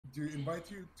to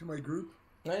invite you to my group.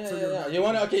 Yeah, So yeah, you're yeah. like- You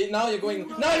wanna? Okay, now you're going.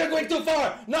 Now you're going too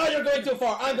far. Now you're going too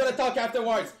far. I'm gonna talk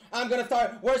afterwards. I'm gonna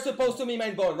start. We're supposed to be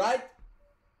main board, right?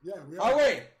 Yeah, we Are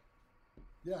we?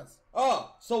 Yes.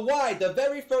 Oh, so why the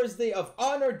very first day of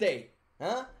Honor Day?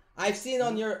 Huh? I've seen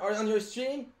on your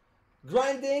stream,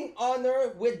 grinding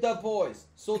Honor with the boys.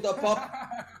 So the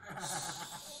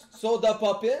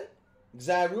Puppin,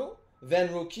 Xaru,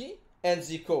 Venruki, and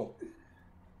Zico.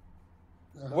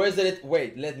 Where's the little...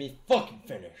 Wait, let me fucking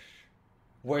finish.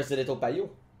 Where's the little Payo?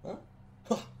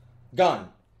 Huh? Gone.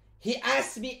 He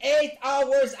asked me 8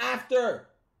 hours after.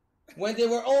 When they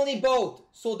were only both.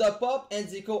 So the Pup and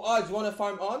Zico, oh, do you want to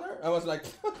farm Honor? I was like...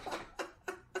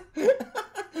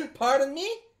 Pardon me?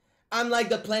 I'm like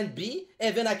the plan B?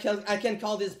 And then I can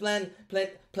call this plan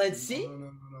C?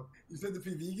 No. You said the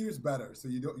PvE gear is better, so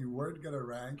you weren't gonna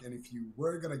rank, and if you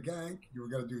were gonna gank, you were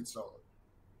gonna do it solo.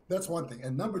 That's one thing.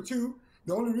 And number two,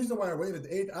 the only reason why I waited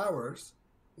 8 hours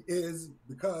is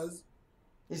because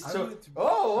It's true.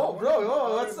 Oh,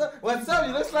 bro, what's up?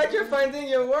 You look like you're finding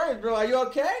your word, bro. Are you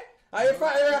okay? Are you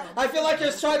I feel like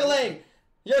you're struggling.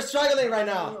 You're struggling right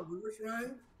now. No, we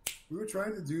were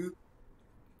trying to do.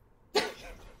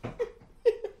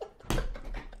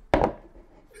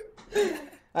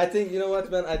 I think, you know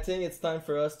what, man? I think it's time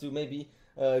for us to maybe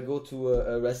go to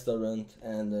a restaurant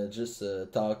and just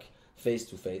talk face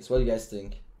to face. What do you guys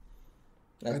think?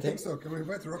 I think so. Can we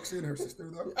invite Roxy and her sister,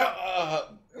 though?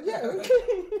 Yeah, okay.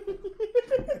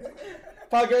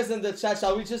 Poggers in the chat,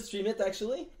 shall we just stream it,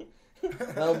 actually?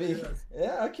 That'll be... Yes.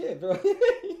 Yeah, okay, bro.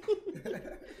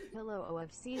 Hello,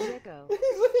 OFC Zico.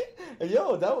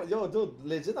 Yo, dude,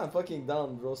 legit, I'm fucking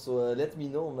down, bro. So let me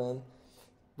know, man.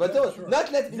 But yeah, dude, sure.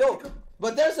 not let me know.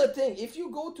 But there's a thing. If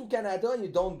you go to Canada and you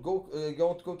don't go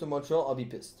to Montreal, I'll be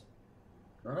pissed.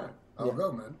 All right, I'll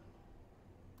go, man.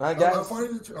 Guys. How far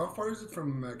is it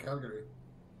from Calgary?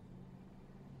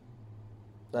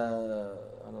 I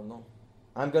don't know.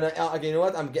 I'm gonna. Okay, you know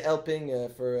what? I'm helping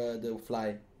for the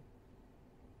fly.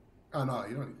 Oh no,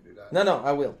 you don't need to do that. No,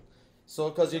 I will. So,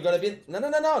 cause you're gonna be. No,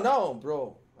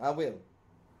 bro. I will.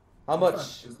 How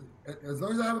much? As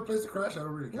long as I have a place to crash, I don't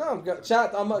really care. No,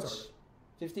 chat. How much?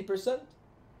 50%.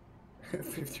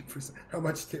 50%. How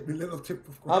much tip? A little tip,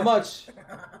 of course. How much?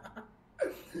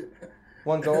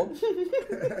 1 gold.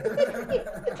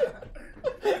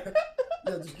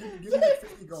 Yeah, just give me like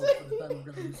 50 gold for the time I'm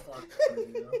gonna lose farm.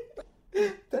 You know?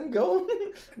 10 gold?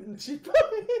 Cheap.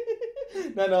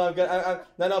 No,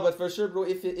 but for sure, bro.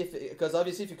 If because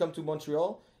obviously if you come to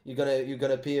Montreal, you're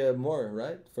gonna pay more,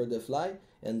 right, for the fly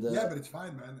and. Yeah, but it's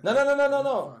fine, man.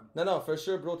 No, for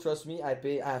sure, bro. Trust me, I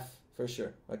pay half for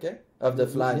sure. Okay, of the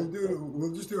fly.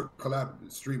 We'll just do a collab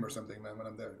stream or something, man. When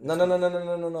I'm there.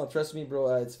 No. Trust me,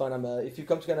 bro. It's fine. If you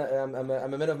come to Canada, I'm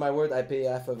a man of my word. I pay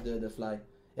half of the fly,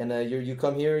 and you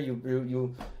come here,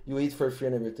 you eat for free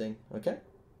and everything. Okay.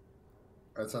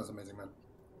 That sounds amazing, man.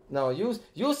 No, you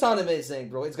sound amazing,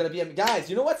 bro. It's gonna be guys.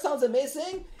 You know what sounds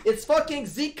amazing? It's fucking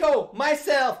Zico,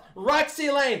 myself, Roxy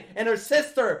Lane, and her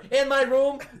sister in my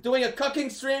room doing a cooking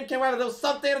stream. Can we have a little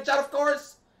something in the chat, of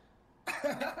course?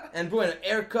 And bro, an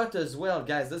haircut as well,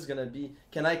 guys. This is gonna be.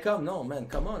 Can I come? No, man.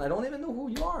 Come on. I don't even know who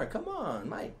you are. Come on.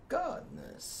 My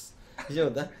goodness. Yo,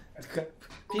 that.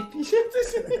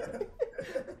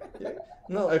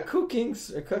 No, a cooking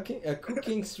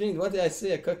stream. What did I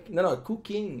say? Cooking.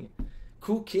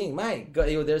 My God,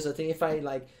 yo, there's a thing. If I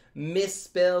like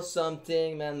misspell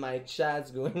something, man, my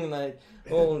chat's going like,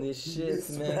 holy shit,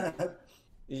 man.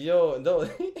 Yo, no.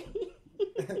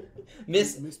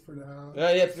 Mispronounce.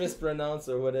 Yeah, mispronounce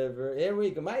or whatever. Here we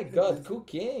go. My God,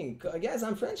 cooking. Guys,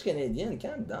 I'm French Canadian.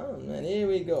 Calm down, man. Here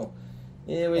we go. Go.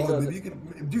 Maybe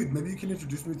you can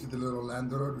introduce me to the little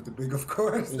landlord with the big, of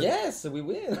course. Yes, we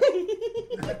will.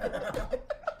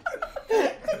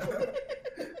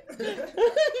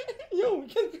 Yo, we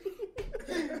can.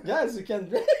 Guys, we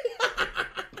can.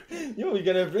 Yo, we're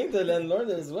gonna bring the landlord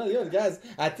as well. Yo, guys,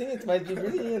 I think it might be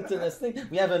really interesting.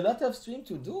 We have a lot of stream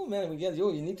to do, man.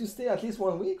 You need to stay at least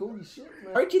 1 week. Holy shit,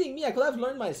 man. Are you kidding me? I could have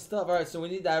learned my stuff. Alright, so we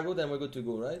need that road and we're good to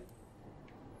go, right?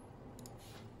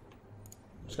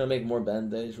 Just gonna make more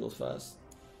bandage real fast.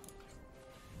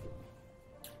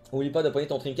 Oublie pas de pogner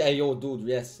ton trinket. Hey, yo, dude,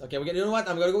 yes. Okay, you know what?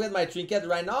 I'm gonna go get my trinket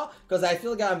right now because I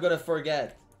feel like I'm gonna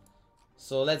forget.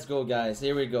 So let's go, guys.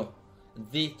 Here we go.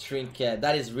 The trinket.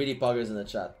 That is really poggers in the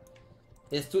chat.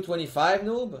 It's 225,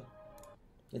 noob.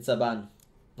 It's a ban.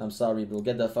 I'm sorry, bro.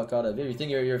 Get the fuck out of here. You think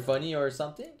you're funny or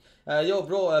something? Yo,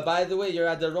 bro. By the way, you're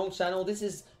at the wrong channel. This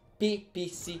is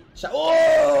PPC channel.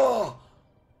 Oh!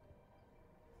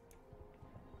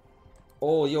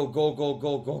 Oh, yo, go.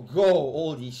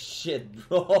 Holy shit,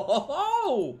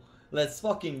 bro. Let's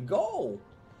fucking go.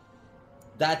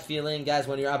 that feeling, guys,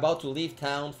 when you're about to leave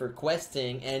town for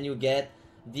questing and you get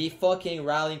the fucking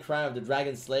rallying cry of the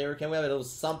Dragon Slayer. Can we have a little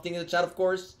something in the chat, of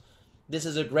course? This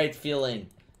is a great feeling.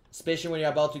 Especially when you're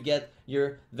about to get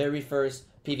your very first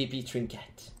PvP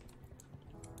trinket.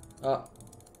 Oh.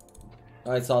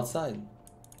 Oh, it's outside.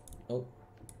 Oh.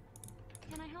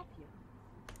 Can I help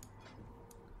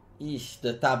you? Eesh,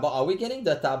 the tabac. Are we getting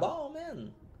the tabac,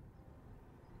 man?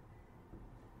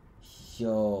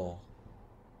 Yo.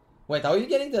 Wait, are you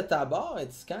getting the tabac?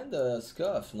 It's kinda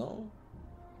scuffed, no?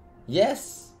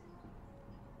 Yes!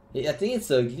 I think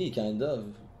it's ugly, kind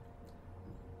of.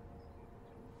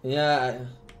 Yeah,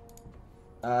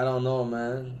 I don't know,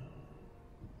 man.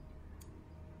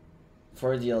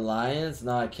 For the Alliance?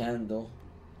 No, I can't, though.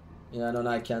 Yeah, no,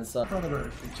 I can't stop. Predator,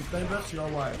 if you play reps, you're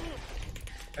white.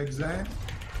 Exam.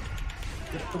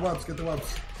 Get the webs, get the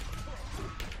webs.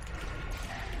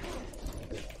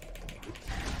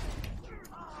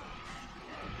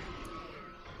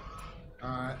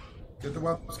 Alright. Get the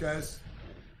webs, guys.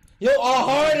 Yo, how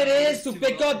hard it is to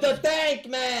pick up the tank,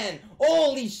 man!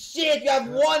 Holy shit, you have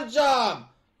one job!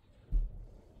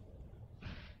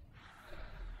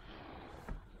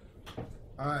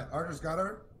 Alright, Archer's got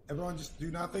her. Everyone just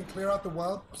do nothing. Clear out the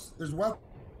whelps. There's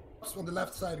whelps on the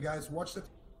left side, guys. Watch it.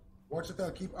 Watch it there.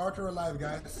 Keep Archer alive,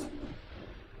 guys.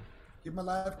 Keep him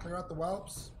alive. Clear out the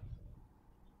whelps.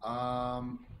 Yeah,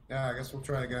 I guess we'll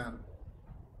try again.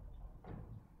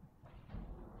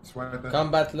 Swipe it.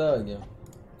 Combat log.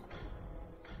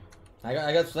 I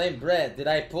got flame bread. Did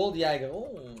I pull the aggro?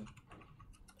 Oh.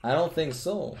 I don't think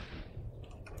so.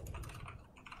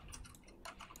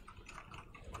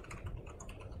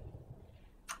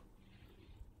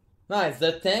 Nice.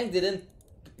 The tank didn't.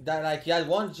 That like he had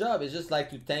one job. It's just like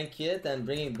to tank it and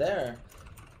bring it there.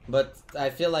 But I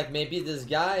feel like maybe this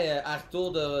guy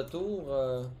Arthur de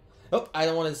Retour. Oh, I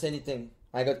don't want to say anything.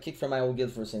 I got kicked from my old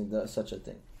guild for saying such a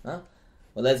thing. Huh?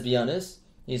 Well, let's be honest.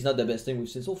 He's not the best thing we've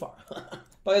seen so far.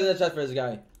 Put in the chat for this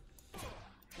guy.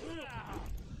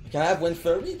 Can I have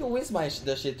Winfrey? Who is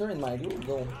the shitter in my group?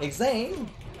 Go. Exam.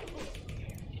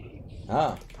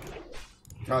 Ah.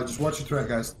 Just watch your threat,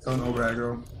 guys. Don't over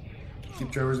aggro.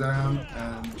 Keep Trevor's down,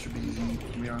 and it should be easy.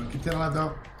 Keep 10 alive,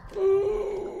 though.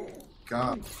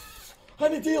 God. I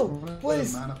need heal,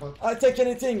 please. I'll take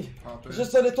anything.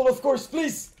 Just a little, of course,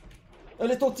 please. A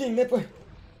little thing, a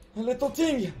little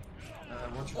thing.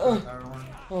 Watch your threat,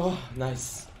 oh,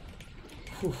 nice.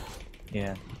 Whew.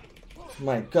 Yeah.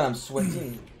 My God, I'm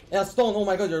sweating. Stone, oh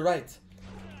my God, you're right.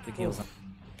 The heals. Oh.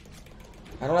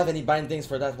 I don't have any bindings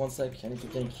for that. 1 sec, I need to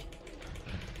think.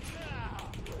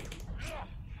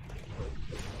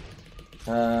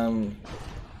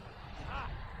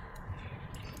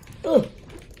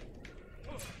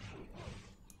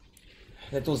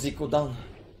 Let Ozzy go down.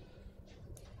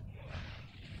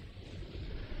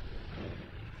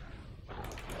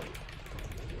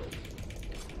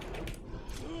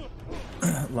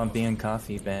 Lumpy and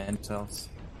Coffee banned themselves.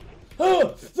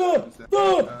 I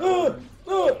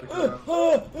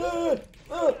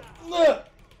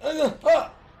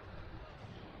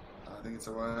think it's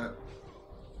a what?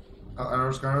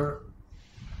 Arrow's got her.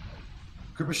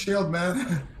 Creeper shield,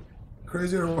 man.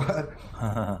 Crazy or what?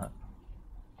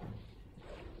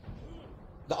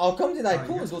 How come did I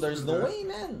pull? So there's no way,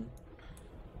 man.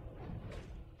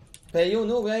 Payo,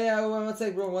 no, yeah, 1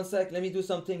 sec, bro, 1 sec. Let me do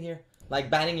something here. Like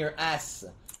banning your ass.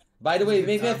 By the way,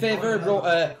 make me a favor,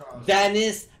 bro.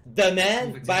 Dennis the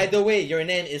man. By the way, your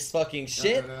name is fucking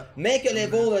shit. Make a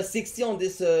level 60 on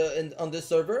this on the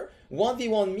server.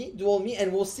 1v1 me, duel me,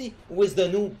 and we'll see who is the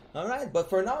noob. Alright, but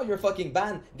for now, you're fucking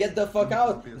banned. Get the fuck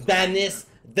out. Dennis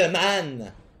the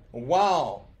man.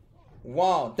 Wow.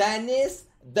 Wow. Dennis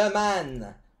the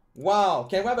man. Wow.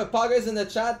 Can we have a poggers in the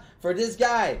chat for this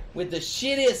guy with the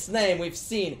shittiest name we've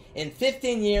seen in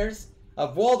 15 years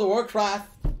of World of Warcraft?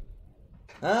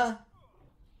 Huh?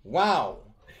 Wow.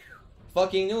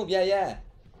 Fucking noob, yeah,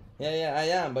 I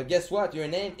am. But guess what? Your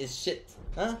name is shit.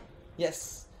 Huh?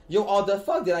 Yes. Yo, how the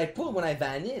fuck did I pull when I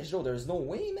vanished? Yo, there's no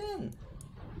way, man.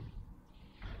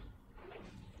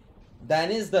 Dan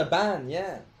is the ban,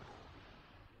 yeah.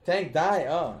 Tank die.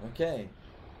 Oh, okay.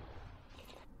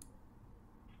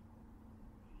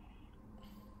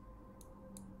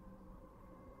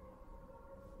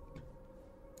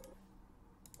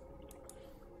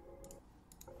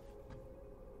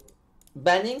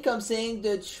 Banning come saying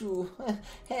the truth.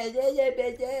 Yeah,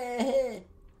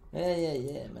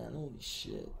 man. Holy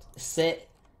shit. Say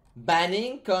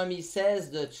banning come he says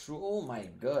the truth. Oh my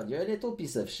God, you're a little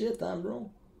piece of shit, huh, bro?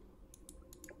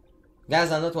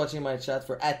 Guys, I'm not watching my chat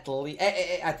for at least.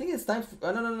 Hey, I think it's time for.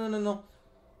 Oh, no.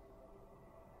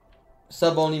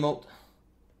 Sub only mode.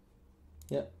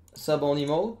 Yeah. Sub only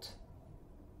mode.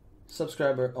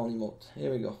 Subscriber only mode.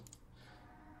 Here we go.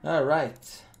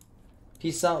 Alright.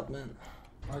 Peace out, man.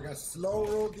 I got slow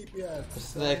roll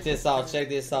DPS. Check this out, check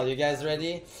this out. You guys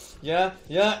ready? Yeah,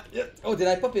 yeah, yeah. Oh, did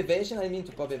I pop evasion? I didn't mean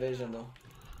to pop evasion though.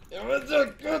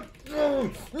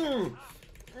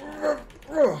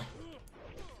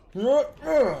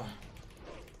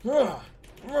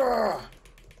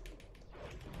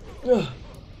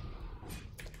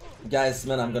 Guys,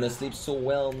 man, I'm gonna sleep so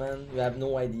well, man. You have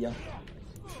no idea.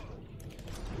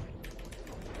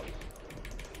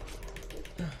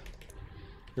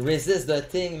 Resist the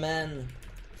thing, man.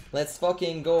 Let's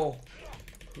fucking go.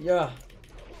 Yeah.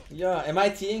 Yeah. Am I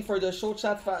T'ing for the show?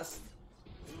 Chat fast.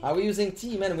 Are we using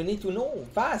T, man? We need to know.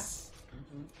 Fast.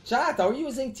 Chat, are we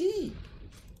using T?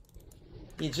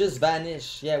 He just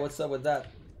vanished. Yeah, what's up with that?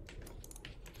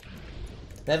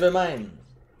 Never mind.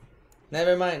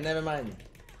 Never mind, never mind.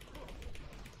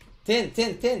 10.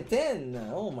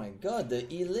 Oh my god, the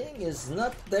healing is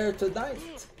not there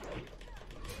tonight.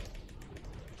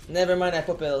 Never mind, I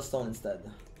put Stone instead.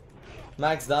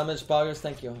 Max damage, Poggers,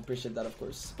 thank you. Appreciate that, of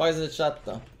course. Poggers in the chat,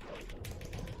 though.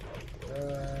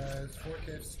 It's 4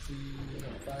 KFC,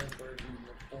 5 burgers,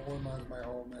 4 miles my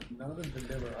home, and none of them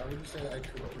deliver. I would say I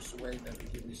could persuade them to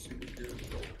give me super good.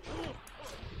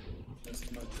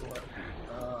 That's not sure.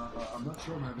 I'm not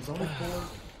sure, man. There's only 4.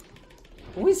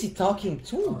 Who is he talking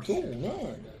to,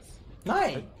 man?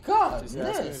 My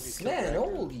goodness, man,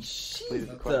 holy shit.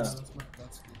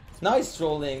 Now he's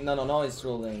trolling. No, now he's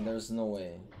trolling. There's no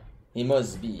way. He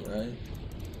must be, right?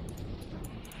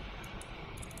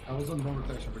 I was on the wrong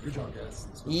rotation, but good job, guys.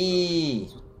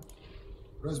 Res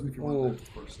me if you want that,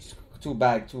 of course. Two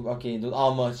bag, two. Okay, dude,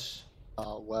 how much?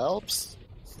 Whelps.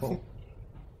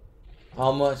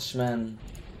 How much, man?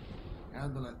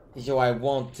 Handle it. Yo, I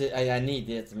want it. I need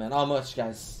it, man. How much,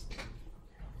 guys?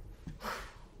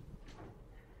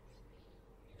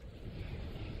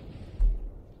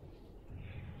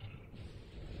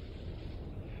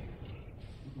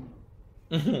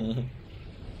 You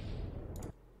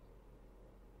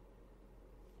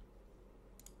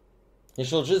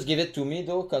should just give it to me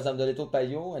though, cause I'm the little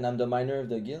Payo and I'm the miner of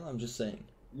the guild. I'm just saying.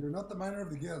 You're not the miner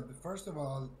of the guild. First of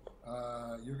all,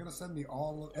 you're gonna send me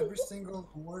every single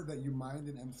word that you mined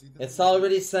in MC. It's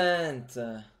already sent.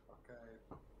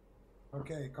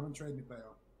 Okay, come and trade me,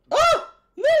 Payo. Oh!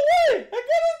 No way! I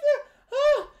got it!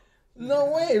 Oh! No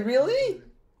way, really?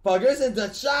 Poggers in the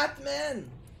chat, man!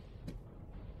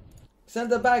 Send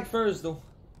the bag first, though.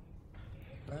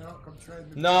 Payo, come trade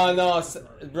me. No,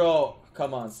 bro,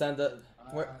 come on, send the...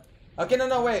 Okay,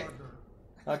 no, wait.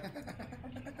 Okay.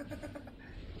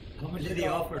 How much did he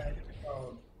offer?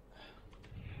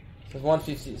 It's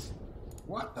 150s.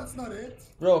 What? That's not it.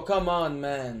 Bro, come on,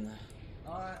 man.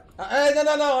 Alright.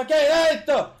 No, okay, wait!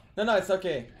 No, it's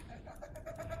okay.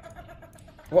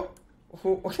 What?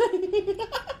 Who?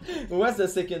 Who has the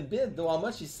second bid, though? How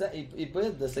much he said he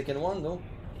bid the second one, though?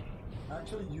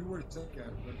 Actually, you were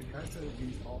second, but the guy said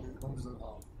he's all comes on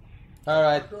all.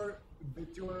 Alright. After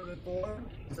bid 204,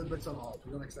 he said bids on all.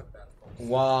 We don't accept that, of course.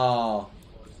 Wow.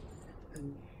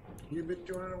 And you bid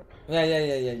 204?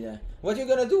 Yeah. What you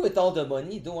gonna do with all the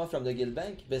money, though, from the guild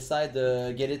bank, beside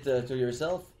get it to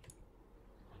yourself?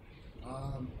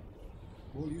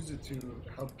 We'll use it to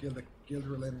help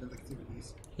guild-related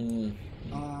activities.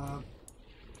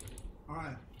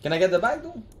 Alright. Can I get the bag,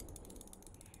 though?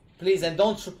 Please, and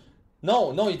don't...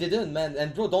 No, you didn't, man.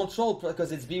 And bro, don't troll,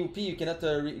 because it's BOP, you cannot...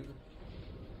 Well, you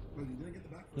didn't get the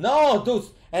bag? No, dude!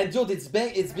 And dude, it's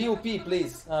BOP,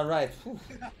 please. Alright.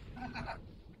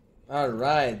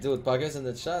 Alright, dude, Poggers in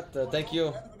the chat. Thank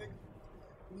you.